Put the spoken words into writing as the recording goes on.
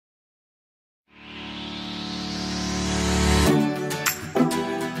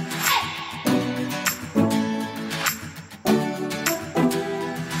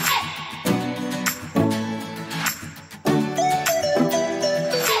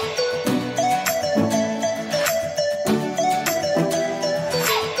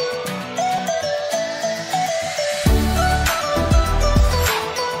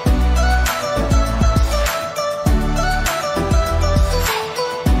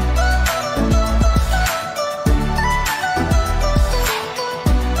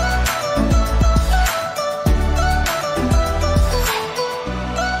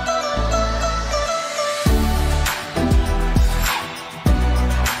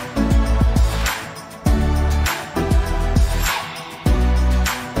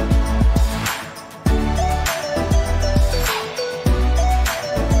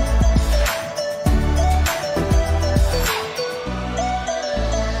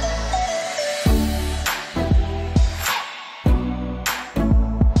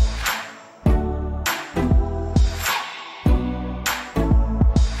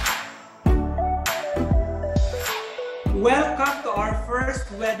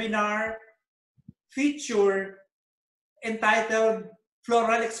first webinar feature entitled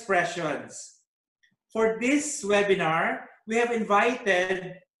Floral Expressions. For this webinar, we have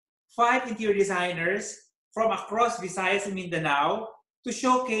invited 5 interior designers from across Visayas and Mindanao to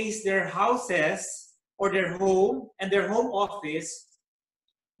showcase their houses or their home and their home office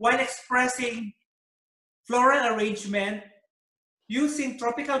while expressing floral arrangement using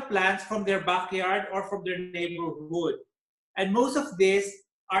tropical plants from their backyard or from their neighborhood. And most of these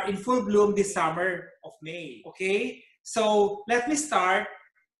are in full bloom this summer of May, okay? So let me start.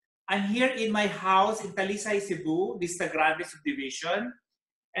 I'm here in my house in Talisay, Cebu, Vista Grande subdivision.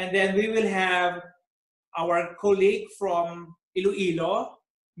 And then we will have our colleague from Iloilo,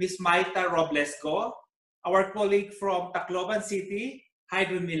 Ms. Maita Roblesco, our colleague from Tacloban City,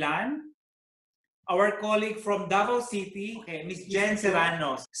 Hydron Milan, our colleague from Davao City, okay, Ms. Jen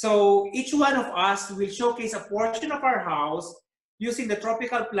Serrano. So each one of us will showcase a portion of our house using the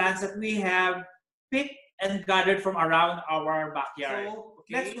tropical plants that we have picked and gathered from around our backyard. So,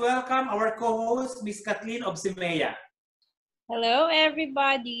 okay, let's welcome our co-host, Ms. Kathleen Obsimea. Hello,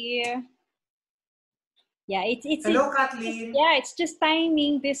 everybody. Yeah, Hello, Kathleen. It's just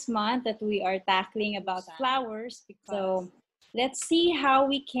timing this month that we are tackling about flowers. So let's see how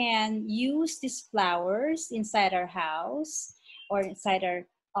we can use these flowers inside our house or inside our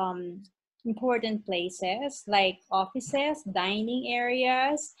important places like offices, dining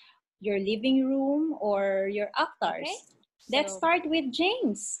areas, your living room, or your outdoors. Okay. Let's start with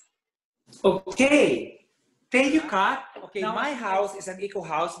James. Okay. Thank you, Kat. Okay, now my house is an eco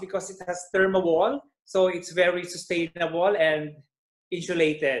house because it has thermowall, so it's very sustainable and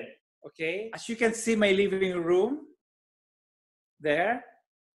insulated. Okay, as you can see, my living room there.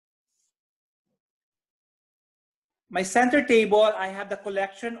 My center table, I have the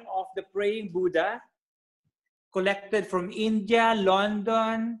collection of the praying Buddha collected from India,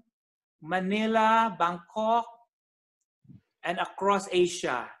 London, Manila, Bangkok, and across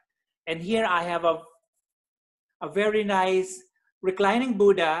Asia. And here I have a very nice reclining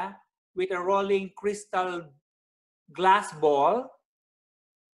Buddha with a rolling crystal glass ball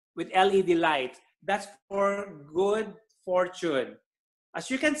with LED light. That's for good fortune. As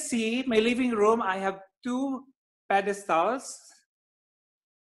you can see, my living room, I have 2 pedestals,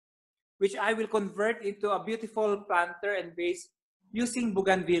 which I will convert into a beautiful planter and vase using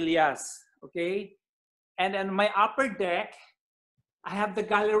bougainvilleas, okay? And on my upper deck, I have the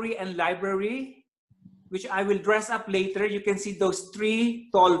gallery and library, which I will dress up later. You can see those 3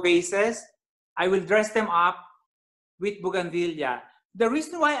 tall vases. I will dress them up with bougainvillea. The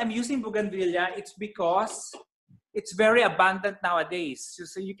reason why I'm using bougainvillea, it's because it's very abundant nowadays.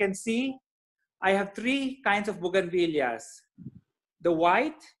 So you can see, I have 3 kinds of bougainvilleas: the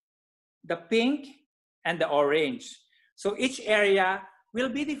white, the pink, and the orange. So each area will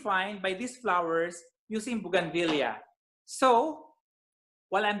be defined by these flowers using bougainvillea. So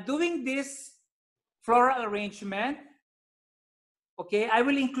while I'm doing this floral arrangement, okay, I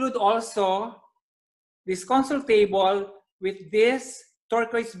will include also this console table with this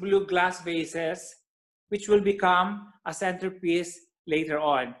turquoise blue glass vases, which will become a centerpiece later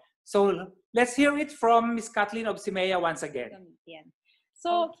on. So let's hear it from Ms. Kathleen Obsimea once again.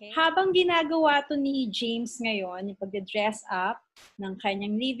 So, habang ginagawa to ni James ngayon, yung pag-dress up ng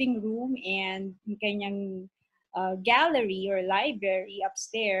kanyang living room and yung kanyang gallery or library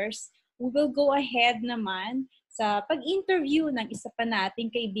upstairs, we will go ahead naman sa pag-interview ng isa pa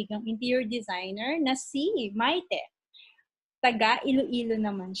nating kaibigang interior designer na si Maite. Taga Iloilo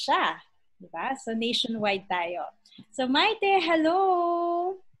naman siya. Diba? So, nationwide tayo. So, Maite,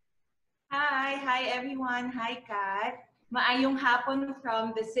 hello! Hi everyone. Hi, Kat. Maayong hapon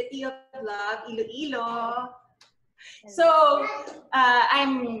from the City of Love, Iloilo. So,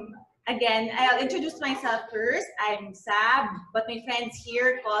 I'll introduce myself first. I'm Sab, but my friends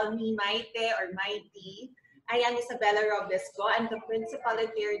here call me Maite or Maiti. I am Isabella Roblesco. I'm the Principal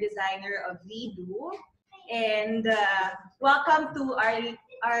Interior Designer of Vidu. And welcome to our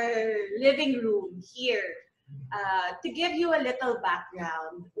living room here. To give you a little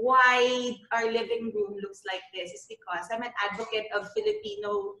background, why our living room looks like this is because I'm an advocate of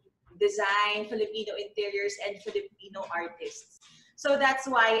Filipino design, Filipino interiors, and Filipino artists. So that's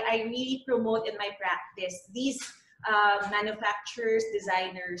why I really promote in my practice these manufacturers,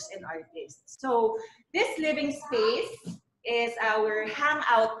 designers, and artists. So this living space is our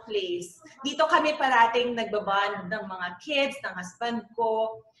hangout place. Dito kami parating nagbaband ng mga kids, ng husband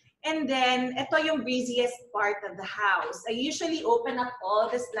ko. And then, ito yung breeziest part of the house. I usually open up all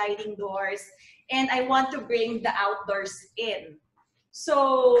the sliding doors and I want to bring the outdoors in.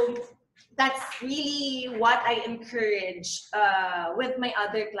 So, that's really what I encourage with my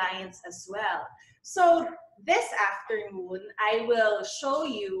other clients as well. So this afternoon, I will show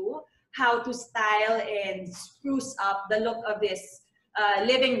you how to style and spruce up the look of this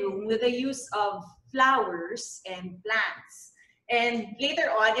living room with the use of flowers and plants. And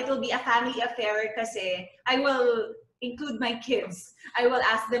later on, it will be a family affair kasi I will include my kids. I will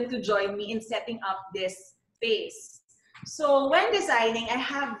ask them to join me in setting up this space. So when designing, I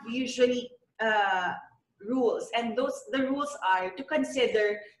have usually rules, and the rules are to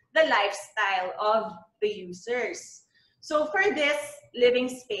consider the lifestyle of the users. So for this living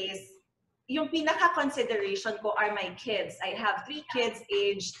space, yung pinaka-consideration ko are my kids. I have 3 kids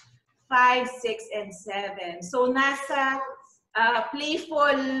aged 5, 6, and 7. So nasa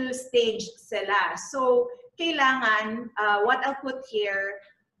playful stage sila. So kailangan, what I'll put here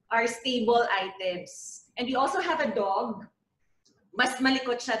are stable items. And we also have a dog. Mas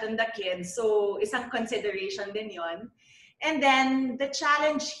malikot siya than the kids. So, isang consideration din yon. And then, the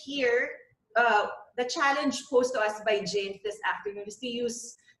challenge here, the challenge posed to us by James this afternoon is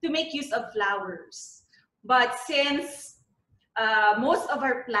to make use of flowers. But since most of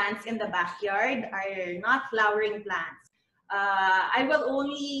our plants in the backyard are not flowering plants, I will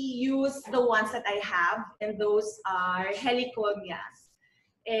only use the ones that I have, and those are heliconias.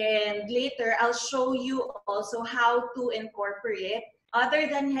 And later, I'll show you also how to incorporate, other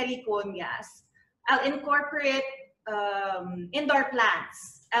than heliconias, I'll incorporate indoor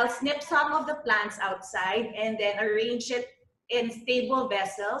plants. I'll snip some of the plants outside and then arrange it in stable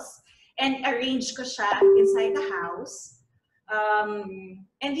vessels and arrange ko siya inside the house.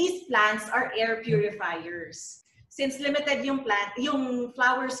 And these plants are air purifiers. Since limited yung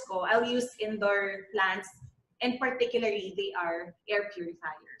flowers ko, I'll use indoor plants. And particularly, they are air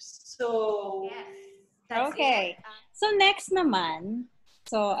purifiers. So, yes, that's okay. It. So, next naman,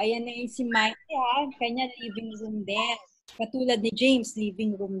 so, ayan na yung si Mike, kanya living room din. Katulad ni James,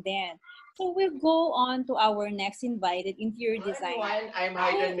 living room din. So, we'll go on to our next invited interior designer. Hi, everyone. I'm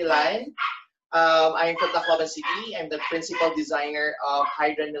Hydran Milan. I'm from Tacloban City. I'm the principal designer of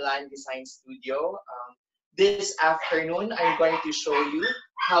Hydran Milan Design Studio. This afternoon, I'm going to show you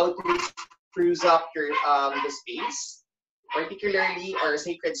how to spruce up your the space, particularly our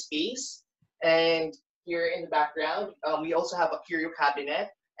sacred space. And here in the background, we also have a curio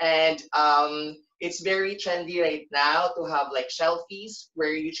cabinet, and it's very trendy right now to have like shelfies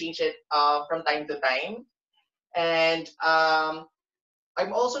where you change it from time to time. And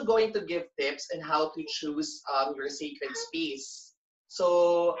I'm also going to give tips on how to choose your sacred space.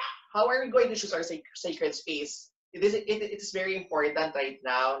 So how are we going to choose our sacred space? It is very important right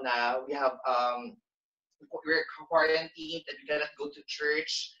now. Now we have we're quarantined and we cannot go to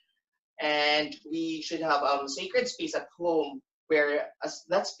church, and we should have sacred space at home where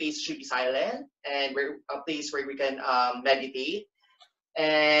that space should be silent and where a place where we can meditate,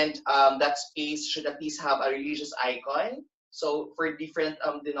 and that space should at least have a religious icon. So for different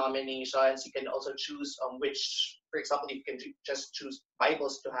denominations, you can also choose which, for example, you can just choose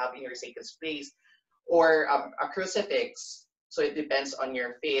Bibles to have in your sacred space, or a crucifix. So it depends on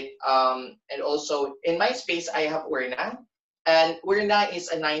your faith. And also in my space, I have urna. And urna is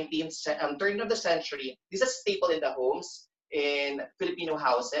a 19th turn of the century. This is a staple in the homes in Filipino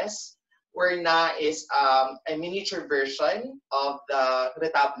houses. Urna is a miniature version of the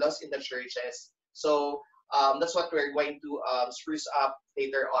retablos in the churches. So that's what we're going to spruce up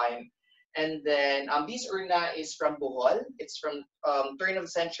later on. And then this urna is from Bohol. It's from turn of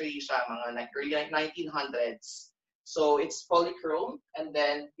the century siya, mga like early 1900s. So it's polychrome, and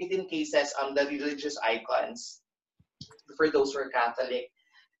then it encases the religious icons for those who are Catholic.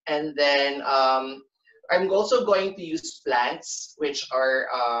 And then I'm also going to use plants which are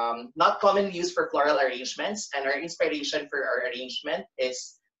not commonly used for floral arrangements, and our inspiration for our arrangement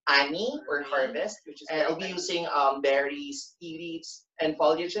is Annie or harvest, which is, and I'll be using berries, tea leaves, and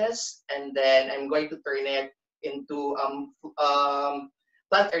foliages, and then I'm going to turn it into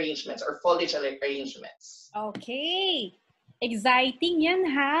plant arrangements or foliage arrangements. Okay. Exciting yan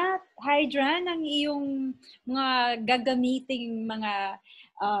ha, Hydran, ang iyong mga gagamiting mga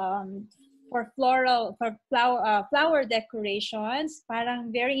for flower decorations.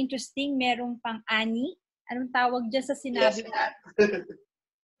 Parang very interesting. Merong pang ani. Anong tawag dyan sa sinabi? Yes.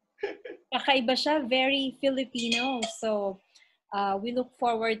 Kakaiba siya, very Filipino. So, we look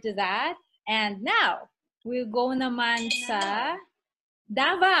forward to that. And now, we'll go naman sa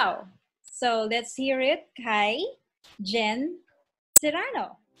Davao. So, let's hear it kay Jen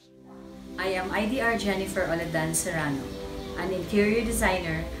Serrano. I am IDR Jennifer Oladan Serrano, an interior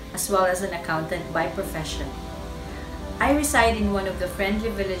designer as well as an accountant by profession. I reside in one of the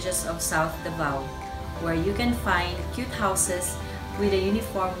friendly villages of South Davao, where you can find cute houses with a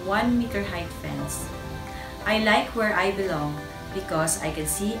uniform 1-meter height fence. I like where I belong because I can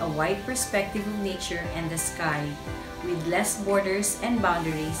see a wide perspective of nature and the sky with less borders and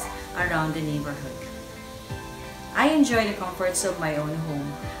boundaries around the neighborhood. I enjoy the comforts of my own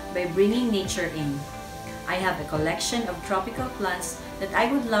home by bringing nature in. I have a collection of tropical plants that I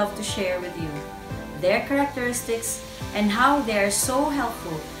would love to share with you, their characteristics, and how they are so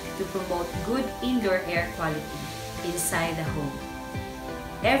helpful to promote good indoor air quality inside the home.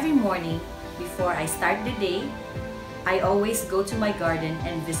 Every morning, before I start the day, I always go to my garden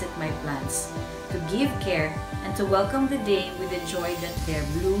and visit my plants to give care and to welcome the day with the joy that their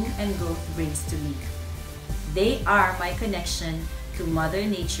bloom and growth brings to me. They are my connection to Mother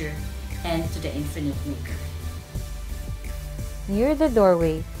Nature and to the Infinite Maker. Near the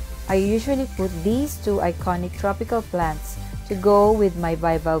doorway, I usually put these two iconic tropical plants to go with my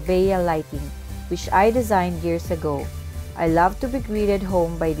bivalvea lighting, which I designed years ago. I love to be greeted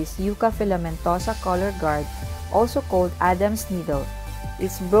home by this Yucca filamentosa color guard, also called Adam's Needle.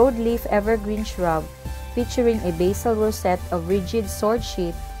 It's broadleaf evergreen shrub featuring a basal rosette of rigid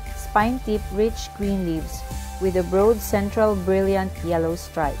sword-shaped, spine-tip rich green leaves with a broad central brilliant yellow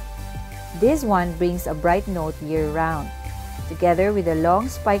stripe. This one brings a bright note year-round. Together with the long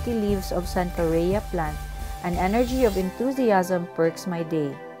spiky leaves of Santorea plant, an energy of enthusiasm perks my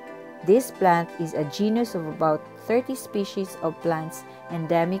day. This plant is a genus of about 30 species of plants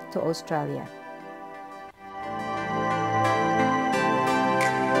endemic to Australia.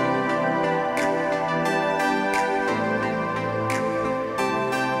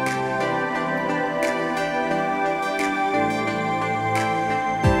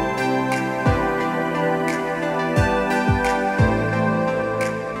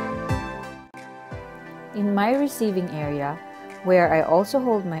 In my receiving area, where I also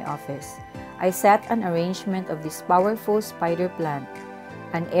hold my office, I set an arrangement of this powerful spider plant,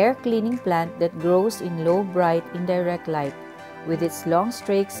 an air cleaning plant that grows in low, bright, indirect light. With its long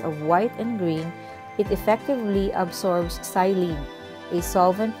streaks of white and green, it effectively absorbs xylene, a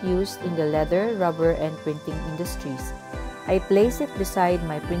solvent used in the leather, rubber, and printing industries. I place it beside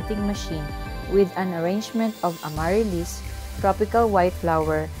my printing machine with an arrangement of amaryllis, tropical white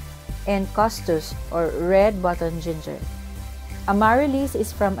flower, and costus or red button ginger. Amaryllis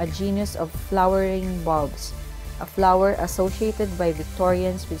is from a genus of flowering bulbs, a flower associated by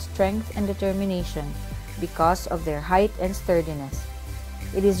Victorians with strength and determination because of their height and sturdiness.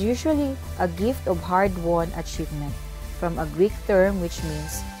 It is usually a gift of hard-won achievement, from a Greek term which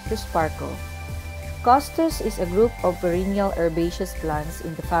means to sparkle. Costus is a group of perennial herbaceous plants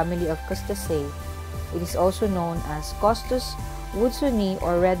in the family of Custaceae. It is also known as Costus woodsoni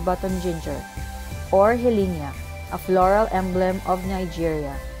or red button ginger, or Helenia, a floral emblem of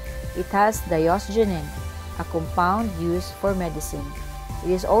Nigeria. It has diosgenin, a compound used for medicine.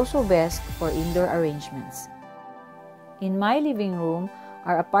 It is also best for indoor arrangements. In my living room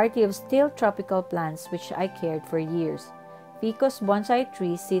are a party of still tropical plants which I cared for years. Ficus bonsai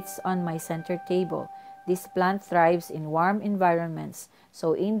tree sits on my center table. This plant thrives in warm environments,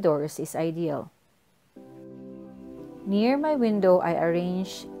 so indoors is ideal. Near my window, I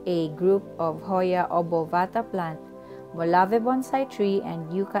arrange a group of Hoya obovata plant, Molave bonsai tree,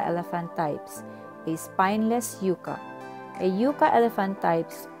 and Yucca elephantypes, a spineless yucca. A Yucca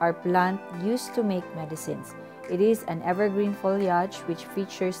elephantypes are plant used to make medicines. It is an evergreen foliage which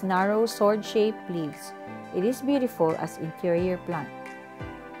features narrow sword-shaped leaves. It is beautiful as interior plant.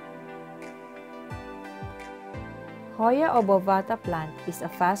 Hoya obovata plant is a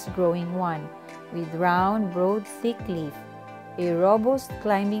fast-growing one with round, broad, thick leaf, a robust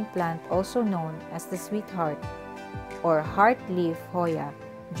climbing plant also known as the sweetheart or heart-leaf Hoya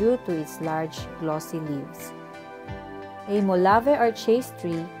due to its large, glossy leaves. A Molave or chase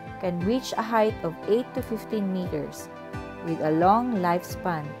tree can reach a height of 8 to 15 meters with a long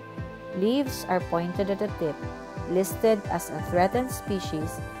lifespan. Leaves are pointed at the tip. Listed as a threatened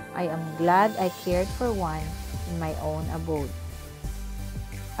species, I am glad I cared for one in my own abode.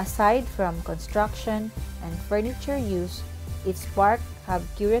 Aside from construction and furniture use, its bark have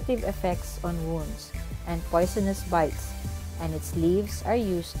curative effects on wounds and poisonous bites, and its leaves are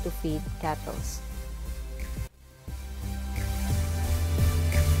used to feed cattle.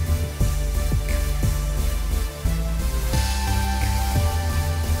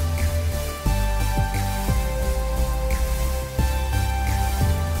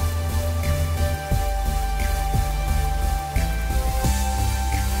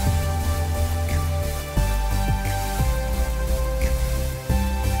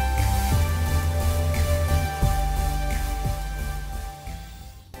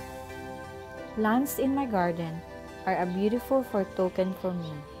 Plants in my garden are a beautiful token for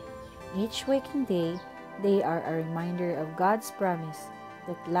me. Each waking day, they are a reminder of God's promise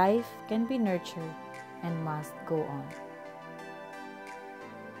that life can be nurtured and must go on.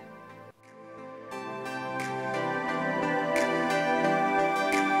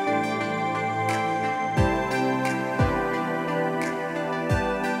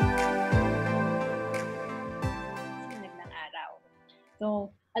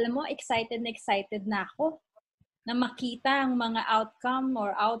 So, alam mo, excited na ako na makita ang mga outcome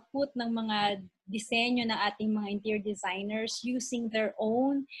or output ng mga disenyo ng ating mga interior designers using their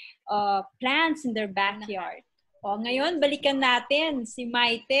own plants in their backyard. O, ngayon, balikan natin si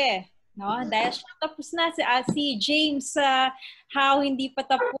Maite. No? Dahil siya tapos na si James how hindi pa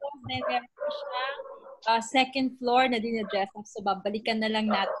tapos na meron siyang second floor na dinadress up. So, babalikan na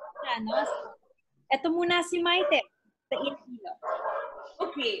lang natin. No? So, eto muna si Maite. Sa Iloilo.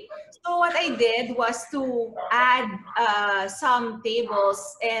 Okay, so what I did was to add some tables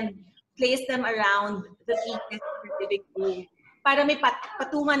and place them around the kitchen or living room para may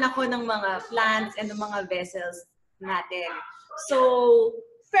patungan ako ng mga plants and ng mga vessels natin. So,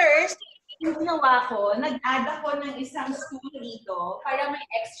 first, yung ginawa ko, nag-add ako ng isang stool dito para may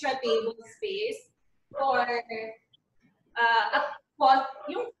extra table space for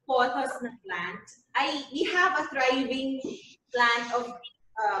yung pothos na plant. We have a thriving plant of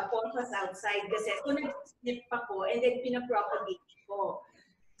pothos outside kasi so nag-snip ako and then pinapropagate ko.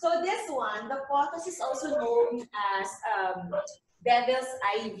 So this one, the pothos is also known as devil's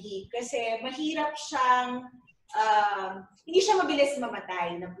ivy kasi mahirap siyang, hindi siya mabilis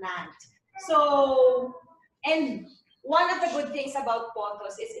mamatay na plant. So, and one of the good things about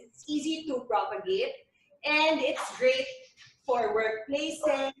pothos is it's easy to propagate and it's great for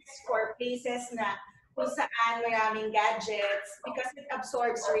workplaces, for places na kung saan maraming gadgets because it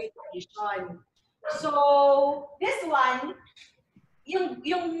absorbs radiation. So, this one, yung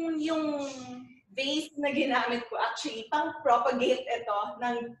vase na ginamit ko actually pang-propagate ito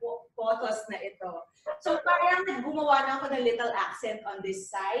ng pothos na ito. So, parang gumawa na ako ng little accent on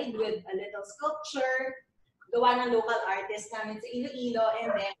this side with a little sculpture, gawa ng local artist namin sa Iloilo,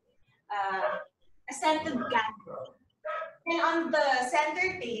 and then a scented candle. And on the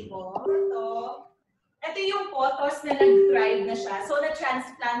center table, ito yung pothos na nag-thrive na siya. So,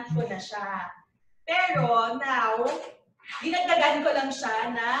 na-transplant ko na siya. Pero, now, dinagdagan ko lang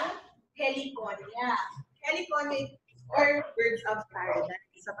siya ng heliconia. Heliconia or birds of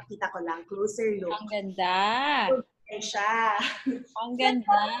paradise. So, pakita ko lang. Closer look. Ang ganda. Ayan siya. Ang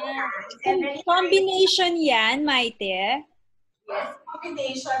ganda. Combination yan, Maite? Yes,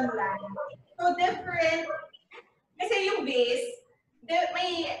 combination lang. So, different. Kasi yung base,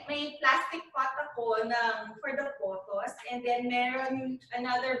 may plastic pot ako for the pothos, and then meron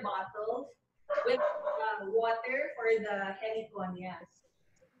another bottle with water for the heliconia.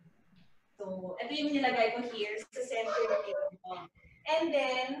 So, ito yung nilagay ko here sa center table. And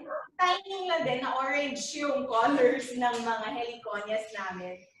then, timing lang din na orange yung colors ng mga heliconias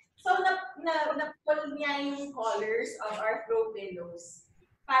namin. So, na-pull niya yung colors of our throw pillows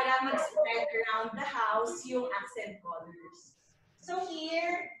para mag-spread around the house yung accent colors. So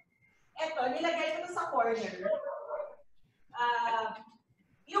here, eto, nilagay ko sa corner.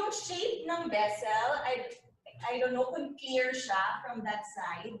 Yung shape ng vessel, I don't know kung clear siya from that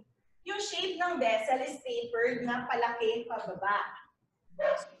side. Yung shape ng vessel is tapered na palaki pababa.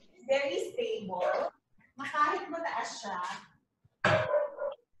 Very stable. Kahit mataas siya,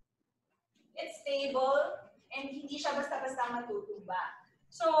 it's stable and hindi siya basta-basta matutuba.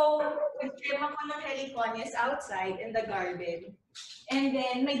 So, nag-trim ako ng heliconias outside in the garden. And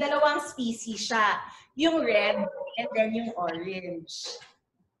then, may dalawang species siya. Yung red and then yung orange.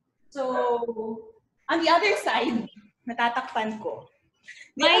 So, on the other side, natatakpan ko.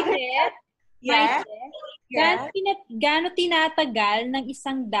 Maite? Yeah? Gaano tinatagal ng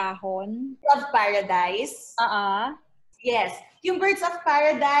isang dahon? Of paradise? Yes. Yung birds of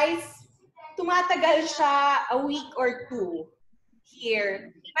paradise, tumatagal siya a week or two. Here.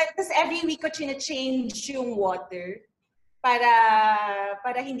 Tapos every week ko change yung water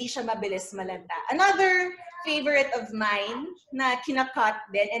para hindi siya mabilis malanta. Another favorite of mine na kinakat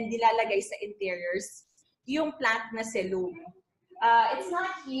din and nilalagay sa interiors, yung plant na selum. It's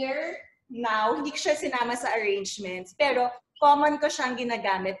not here now, hindi ko siya sinama sa arrangements, pero common ko siyang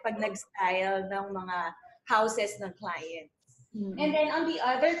ginagamit pag nag-style ng mga houses ng clients. Mm-hmm. And then on the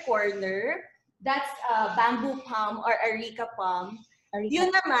other corner, that's bamboo palm or areca palm.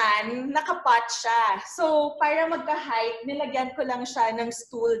 Yun naman, nakapot siya. So, para magka-height, nilagyan ko lang siya ng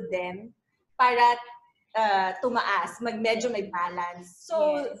stool din para tumaas, medyo may balance.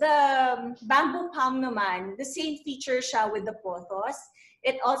 So the bamboo palm naman, the same feature siya with the pothos.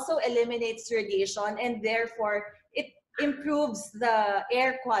 It also eliminates radiation and therefore it improves the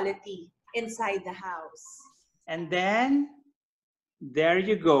air quality inside the house. And then, there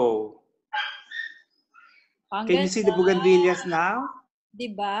you go. Ang Can you see the bougainvilleas now?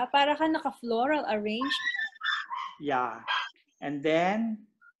 Diba? Para ka naka-floral arranged. Yeah. And then,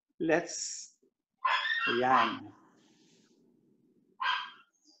 let's, ayan.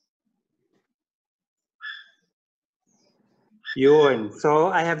 Yun. So,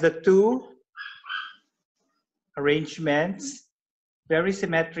 I have the two arrangements, very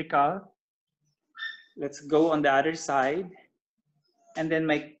symmetrical. Let's go on the other side. And then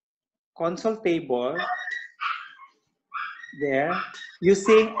my console table there,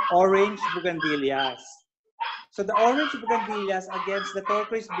 using orange bougainvilleas. So the orange bougainvilleas against the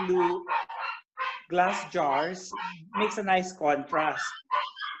turquoise blue glass jars makes a nice contrast.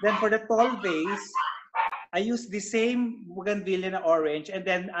 Then for the tall vase, I used the same bougainvillea na orange and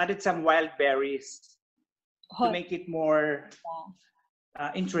then added some wild berries to make it more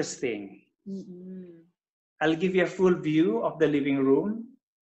interesting. I'll give you a full view of the living room.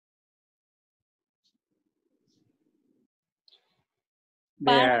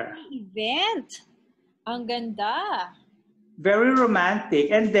 There. Parang event. Ang ganda. Very romantic.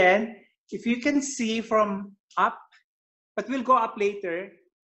 And then, if you can see from up, but we'll go up later,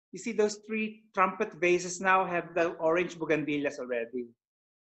 you see those three trumpet vases now have the orange bougainvilleas already.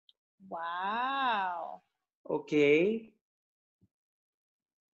 Wow. Okay.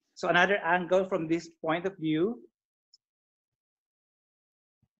 So another angle from this point of view.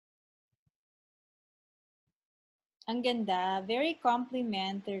 Ang ganda. Very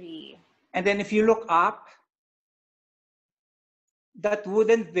complimentary. And then if you look up, that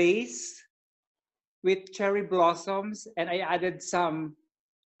wooden vase with cherry blossoms, and I added some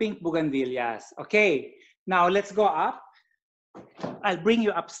pink bougainvilleas. Okay, now let's go up. I'll bring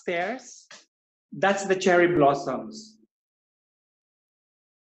you upstairs. That's the cherry blossoms.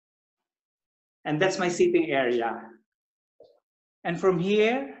 And that's my sitting area. And from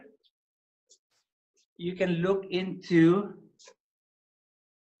here, you can look into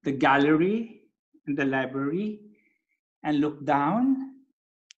the gallery and the library and look down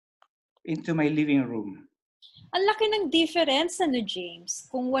into my living room. Ang laki ng difference, ano, James?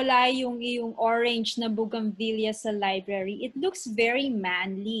 Kung wala yung orange na bougainvillea sa library, it looks very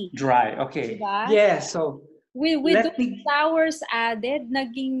manly. Dry, okay. Diba? Yeah, so with those flowers added,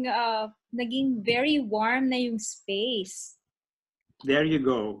 naging very warm na yung space. There you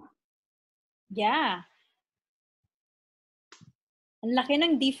go. Yeah. Ang laki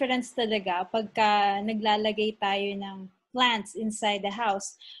ng difference talaga pagka naglalagay tayo ng plants inside the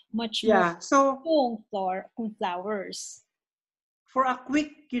house. Much more kung flowers. For a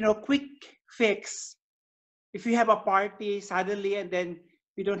quick fix, if you have a party suddenly and then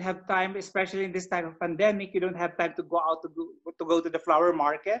you don't have time, especially in this time of pandemic, you don't have time to go out to go to the flower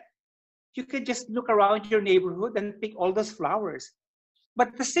market, you can just look around your neighborhood and pick all those flowers.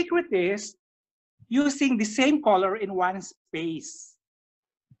 But the secret is using the same color in one space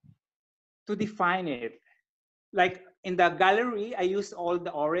to define it. Like in the gallery, I used all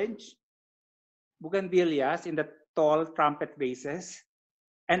the orange bougainvilleas in the tall trumpet vases.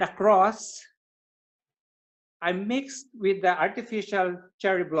 And across, I mixed with the artificial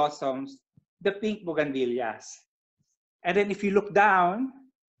cherry blossoms, the pink bougainvilleas. And then if you look down,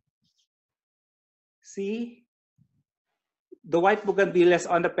 see the white bougainvilleas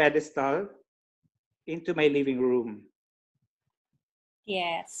on the pedestal into my living room.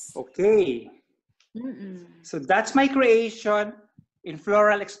 Yes. Okay. So that's my creation in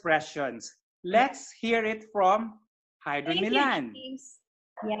floral expressions. Let's hear it from Hydron Milan.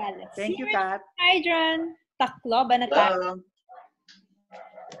 Yeah, let's Thank you, hear Kat. Hydron. Taklo ba na tayo?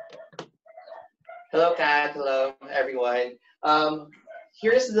 Hello, Kat. Hello, everyone.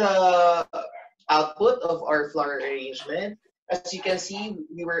 Here's the output of our floral arrangement. As you can see,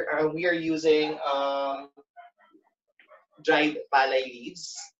 we are using dried palay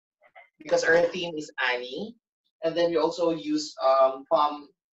leaves because our theme is Annie, and then we also use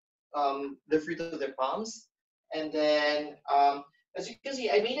the fruit of the palms, and then as you can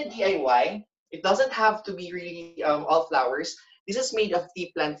see, I made a DIY. It doesn't have to be really all flowers. This is made of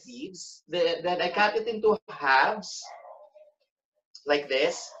tea plant leaves. Then I cut it into halves like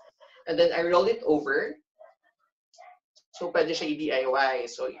this, and then I roll it over. So pwede siya i-DIY.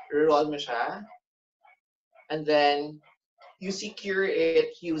 So roll mo siya, and then you secure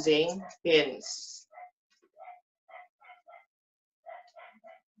it using pins.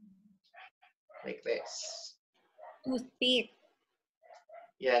 like this. Toothpick.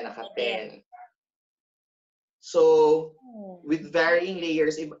 Yeah, naka-pen. So, with varying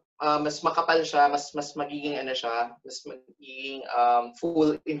layers, mas makapal siya, mas magiging ano siya, mas magiging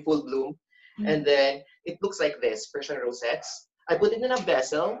full bloom. And then it looks like this, Persian rosettes. I put it in a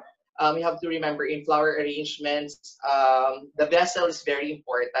vessel. You have to remember in flower arrangements, the vessel is very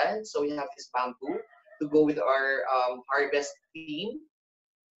important. So we have this bamboo to go with our harvest theme.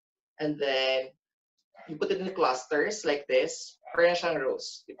 And then you put it in clusters like this. Parang siyang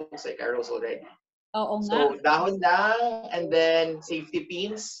rose. It looks like a rose already. Oo nga. So dahon lang, and then safety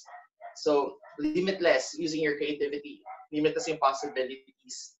pins. So limitless using your creativity. Limitless yung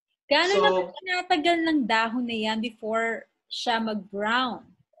possibilities. Gano'n naman tinatagal ng dahon na yan before siya mag-brown?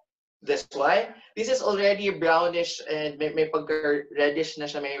 This one, this is already brownish and may pagka-reddish na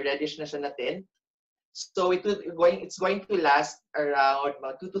siya, may reddish na siya na tint. So it's going to last around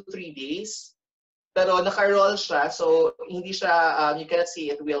 2 to 3 days. Pero naka-roll siya, so hindi siya, you cannot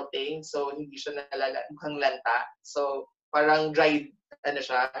see it wilting, so hindi siya mukhang lanta. So parang dried,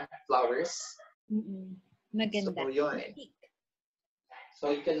 siya, flowers. Maganda. So yun. So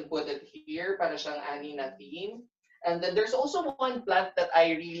you can put it here para siyang ani na theme. And then there's also one plant that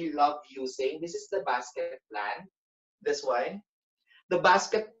I really love using. This is the basket plant. This one. The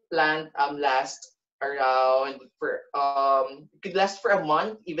basket plant lasts around could last for a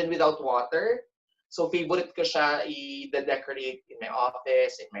month even without water. So favorite ko siya i-decorate in my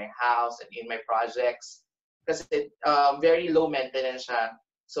office, in my house, and in my projects. Kasi very low maintenance siya.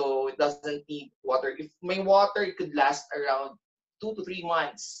 So it doesn't need water. If may water, it could last around 2 to 3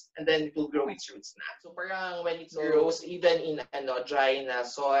 months, and then it will grow its roots na. So parang when it grows, even in dry na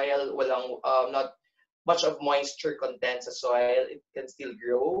soil, walang not much of moisture content sa soil, it can still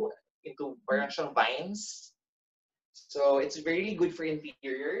grow into parang siyang vines. So it's very good for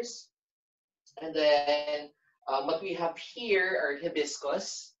interiors. And then what we have here are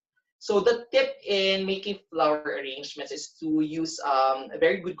hibiscus. So the tip in making flower arrangements is to use a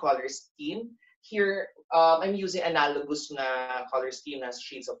very good color scheme. Here, I'm using analogous na color scheme na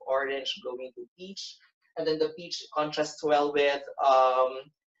shades of orange going to peach. And then the peach contrasts well with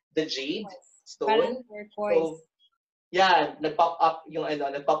the jade stone. So, yeah, nag-pop up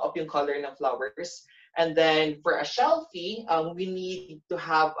yung color ng flowers. And then for a shelfie, we need to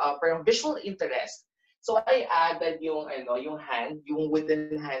have parang visual interest. So I added yung hand, yung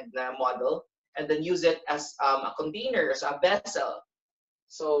wooden hand na model, and then use it as a container, as a vessel.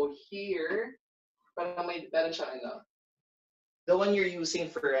 So here, parang meron siyang the one you're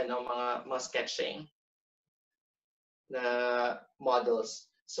using for mga sketching na models.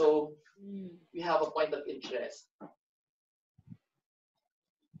 So we have a point of interest.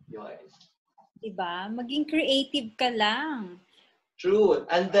 Yun. Diba? Maging creative ka lang. True.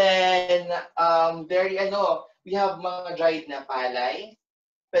 And then we have mga dried na palay.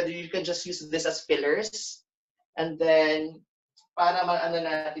 But you can just use this as fillers. And then para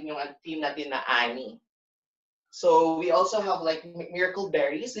natin yung theme natin na ani. So we also have like miracle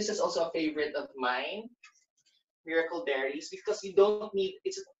berries. This is also a favorite of mine. Miracle berries, because you don't need,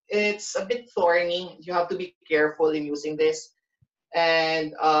 it's a bit thorny. You have to be careful in using this.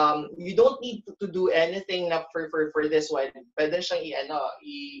 And you don't need to do anything na for this one. Pwede siyang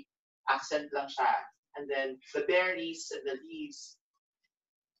i-accent lang siya. And then the berries and the leaves,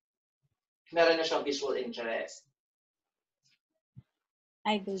 meron na siyang visual interest.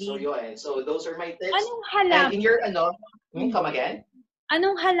 I believe. So yun. So those are my tips. Anong halaman? And in your come again?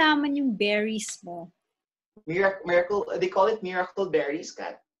 Anong halaman yung berries mo? Miracle, they call it miracle berries,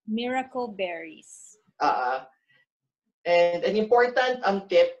 Kat. Miracle berries. And an important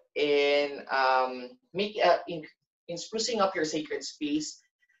tip in in sprucing up your sacred space,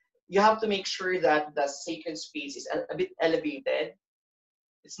 you have to make sure that the sacred space is a bit elevated.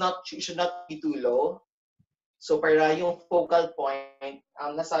 It should not be too low. So para yung focal point,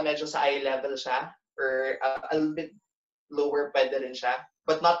 nasa medyo sa eye level siya, or a little bit lower pwede rin siya,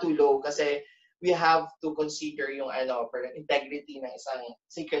 but not too low kasi we have to consider yung parang integrity ng isang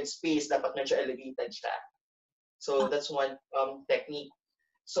sacred space, dapat medyo elevated siya. So that's one technique.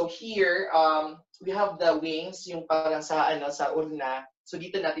 So here, we have the wings, yung parang sa urna. So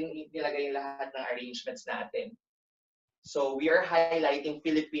dito natin nilagay lahat ng arrangements natin. So we are highlighting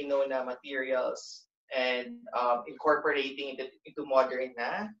Filipino na materials and incorporating it into modern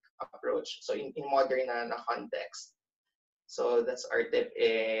na approach. So in modern na context. So that's our tip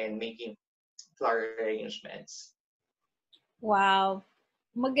in making flower arrangements. Wow.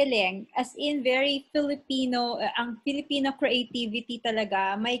 magaling. As in, very Filipino, ang Filipino creativity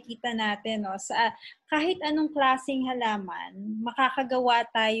talaga, makikita natin, no? Sa kahit anong klaseng halaman, makakagawa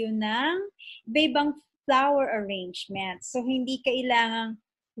tayo ng iba-ibang flower arrangement. So, hindi kailangang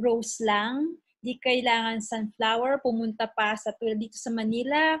rose lang, hindi kailangan sunflower, pumunta pa sa tulad dito sa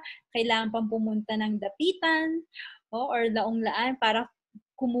Manila, kailangan pang pumunta ng Dapitan, or Laong-Laan para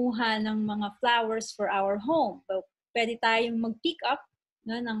kumuha ng mga flowers for our home. So, pwede tayong mag-pick up,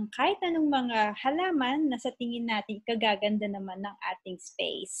 no, ng kahit anong mga halaman na sa tingin natin kagaganda naman ng ating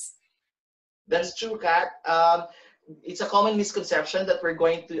space. That's true, Kat. It's a common misconception that we're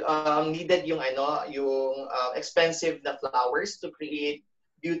going to needed yung expensive na flowers to create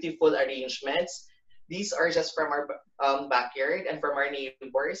beautiful arrangements. These are just from our backyard and from our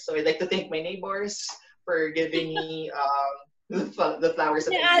neighbors. So I'd like to thank my neighbors for giving me the flowers.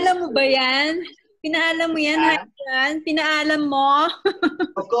 Pinaalam mo ba yan? Pinaalam mo yan, Hayran? Pinaalam mo?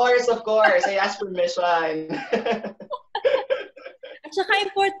 Of course. I asked permission. At saka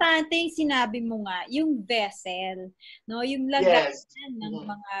importante yung sinabi mo nga, yung vessel, no? Yung lagayan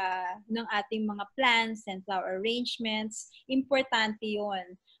ng ating mga plants and flower arrangements, importante 'yon.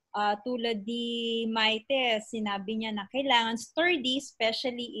 Tulad ni Maite, sinabi niya na kailangan sturdy,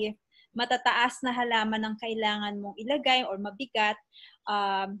 especially if matataas na halaman ang kailangan mong ilagay or mabigat.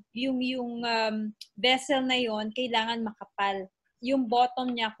 Yung vessel na yon kailangan makapal. Yung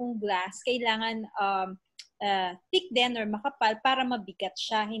bottom niya kung glass, kailangan thick din or makapal para mabigat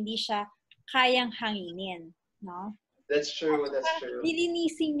siya, hindi siya kayang hanginin, no? That's true.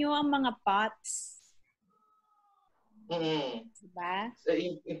 Nilinisin nyo ang mga pots. Diba? So,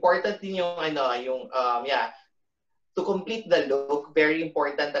 important din yung to complete the look, very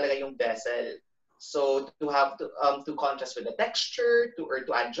important talaga yung vessel. So to have to contrast with the texture, to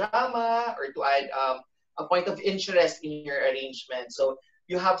add drama, or to add a point of interest in your arrangement. So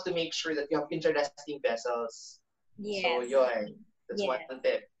you have to make sure that you have interesting vessels. Yes. So yun, that's one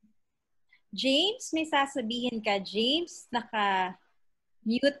tip. James, may sasabihin ka. James,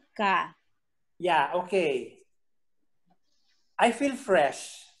 naka-mute ka. Yeah, okay. I feel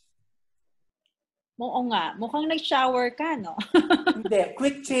fresh. Oo nga. Mukhang nag-shower ka, no? Hindi.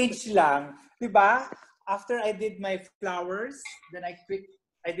 Quick change lang. Diba? After I did my flowers, then I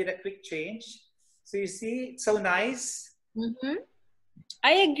did a quick change. So you see, it's so nice. Mm-hmm.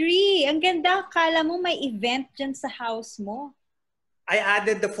 I agree. Ang ganda. Akala mo may event dyan sa house mo. I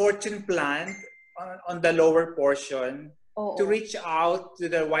added the fortune plant on the lower portion to reach out to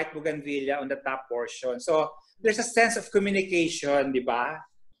the white bougainvillea on the top portion. So there's a sense of communication, di ba?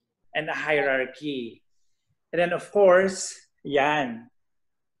 And a hierarchy. And then of course, yan,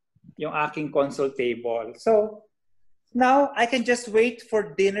 yung aking console table. So now I can just wait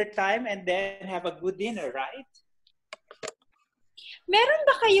for dinner time and then have a good dinner, right? Meron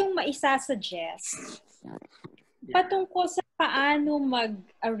ba kayong maisasuggest patungkol sa paano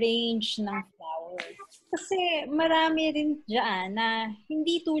mag-arrange ng flowers? Kasi marami rin dyan na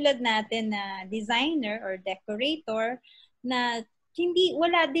hindi tulad natin na designer or decorator na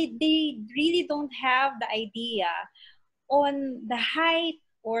they really don't have the idea on the height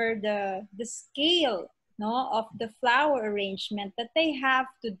or the scale, no, of the flower arrangement that they have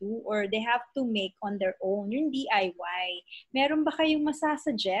to do or they have to make on their own, yung DIY. Meron ba kayong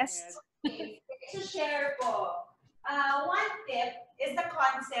masasuggest? To share po. One tip is the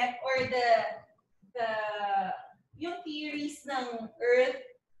concept or yung theories ng Earth,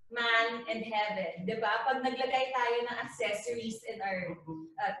 Man, and Heaven. Diba? Pag naglagay tayo ng accessories in our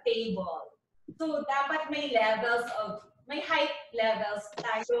table, so dapat may height levels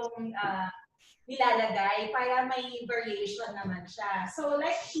tayong nilalagay para may variation naman siya. So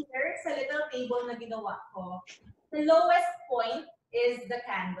like here, sa little table na ginawa ko, the lowest point is the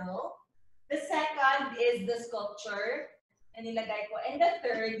candle. The second is the sculpture na nilagay ko. And the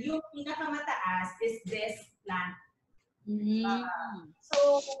third, yung pinakamataas is this plant. So,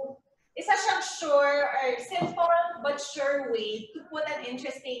 isa siyang simple but sure way to put an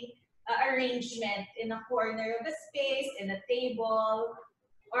interesting arrangement in a corner of the space, in a table,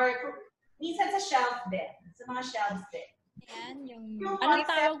 or minsan sa shelf din, sa mga shelves din. Yan, yung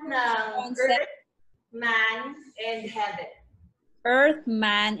concept ng Earth, Man, and Heaven. Earth,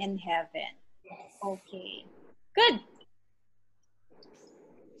 Man, and Heaven. Yes. Okay. Good.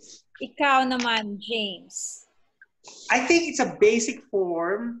 Ikaw naman, James. I think it's a basic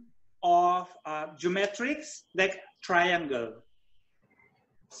form of geometrics, like triangle.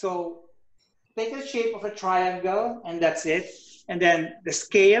 So take the shape of a triangle, and that's it. And then the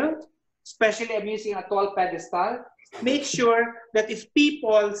scale, especially I'm using a tall pedestal. Make sure that if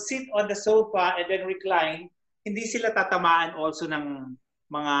people sit on the sofa and then recline, hindi sila tatamaan also ng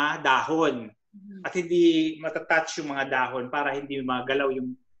mga dahon. At hindi matatouch yung mga dahon para hindi magalaw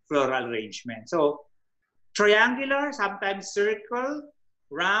yung floral arrangement. So, triangular, sometimes circle,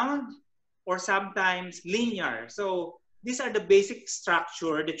 round, or sometimes linear. So, these are the basic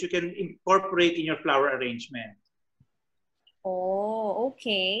structure that you can incorporate in your flower arrangement. Oh,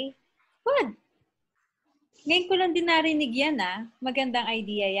 okay. Good. Ngayon ko lang din narinig yan, ah. Magandang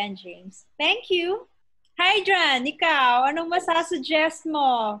idea yan, James. Thank you. Hydran, ikaw, anong masasuggest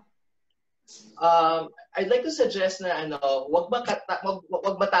mo? I'd like to suggest na wag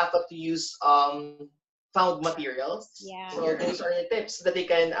matakot to use found materials. Yeah. So those are the tips that they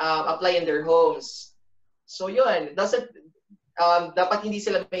can apply in their homes. So yun, dapat hindi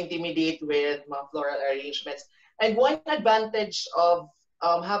sila ma-intimidate with mga floral arrangements. And one advantage of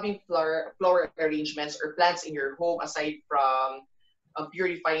having floral arrangements or plants in your home, aside from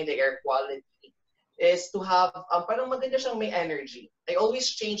purifying the air quality, is to have, parang maganda siyang may energy. I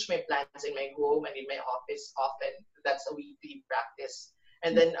always change my plants in my home and in my office often. That's a weekly practice.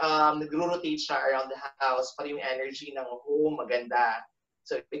 And then, nagro-rotate siya around the house para yung energy ng home maganda.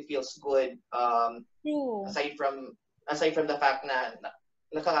 So it feels good. Aside from the fact na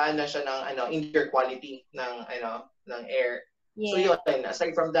nakakaano siya ng indoor quality ng air. Yeah. So yun,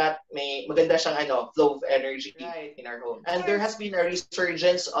 aside from that, may maganda siyang flow of energy in our home. And there has been a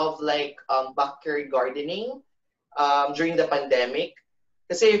resurgence of backyard gardening during the pandemic.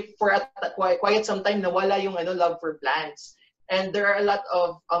 Kasi for quite some time nawala yung love for plants. And there are a lot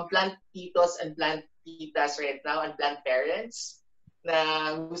of plant titos and plant titas right now and plant parents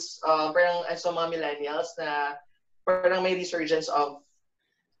na parang so mga millennials na parang may resurgence of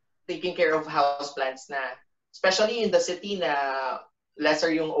taking care of house plants na. Especially in the city na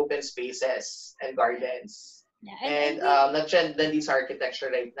lesser yung open spaces and gardens. Yeah, and nag-trend din this architecture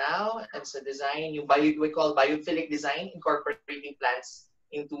right now. And so design, yung we call biophilic design, incorporating plants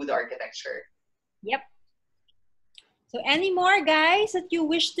into the architecture. Yep. So any more guys that you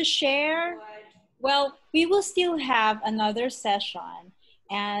wish to share? Well, we will still have another session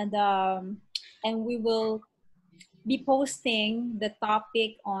and we will be posting the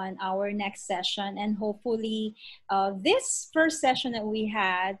topic on our next session, and hopefully this first session that we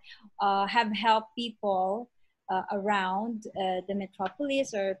had have helped people around the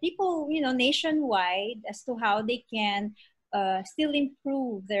metropolis or people nationwide as to how they can still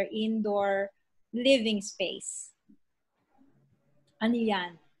improve their indoor living space. Ano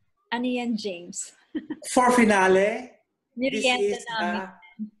yan? Ano yan, James? For finale, this Merienda is the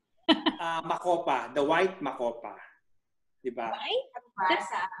makopa, the white makopa. Diba?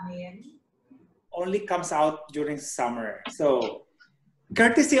 Only comes out during summer. So,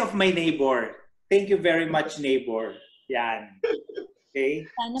 courtesy of my neighbor. Thank you very much, neighbor. Yan. Okay?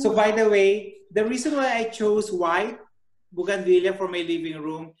 So, by the way, the reason why I chose white bougainvillea for my living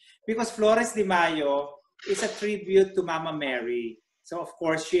room, because Flores de Mayo is a tribute to Mama Mary. So, of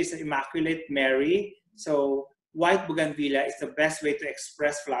course, she is an Immaculate Mary. So, white bougainvillea is the best way to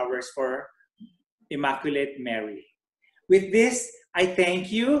express flowers for Immaculate Mary. With this, I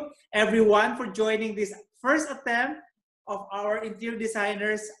thank you, everyone, for joining this first attempt of our interior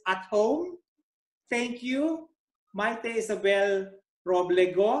designers at home. Thank you, Maite Isabel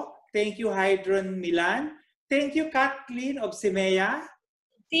Roblego. Thank you, Hydron Milan. Thank you, Kathleen of Simea.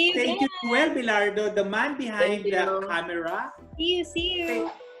 Thank you, Noel Bilardo, the man behind the camera. See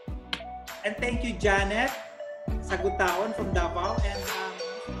you. And thank you, Janet Sagutaon from Davao. And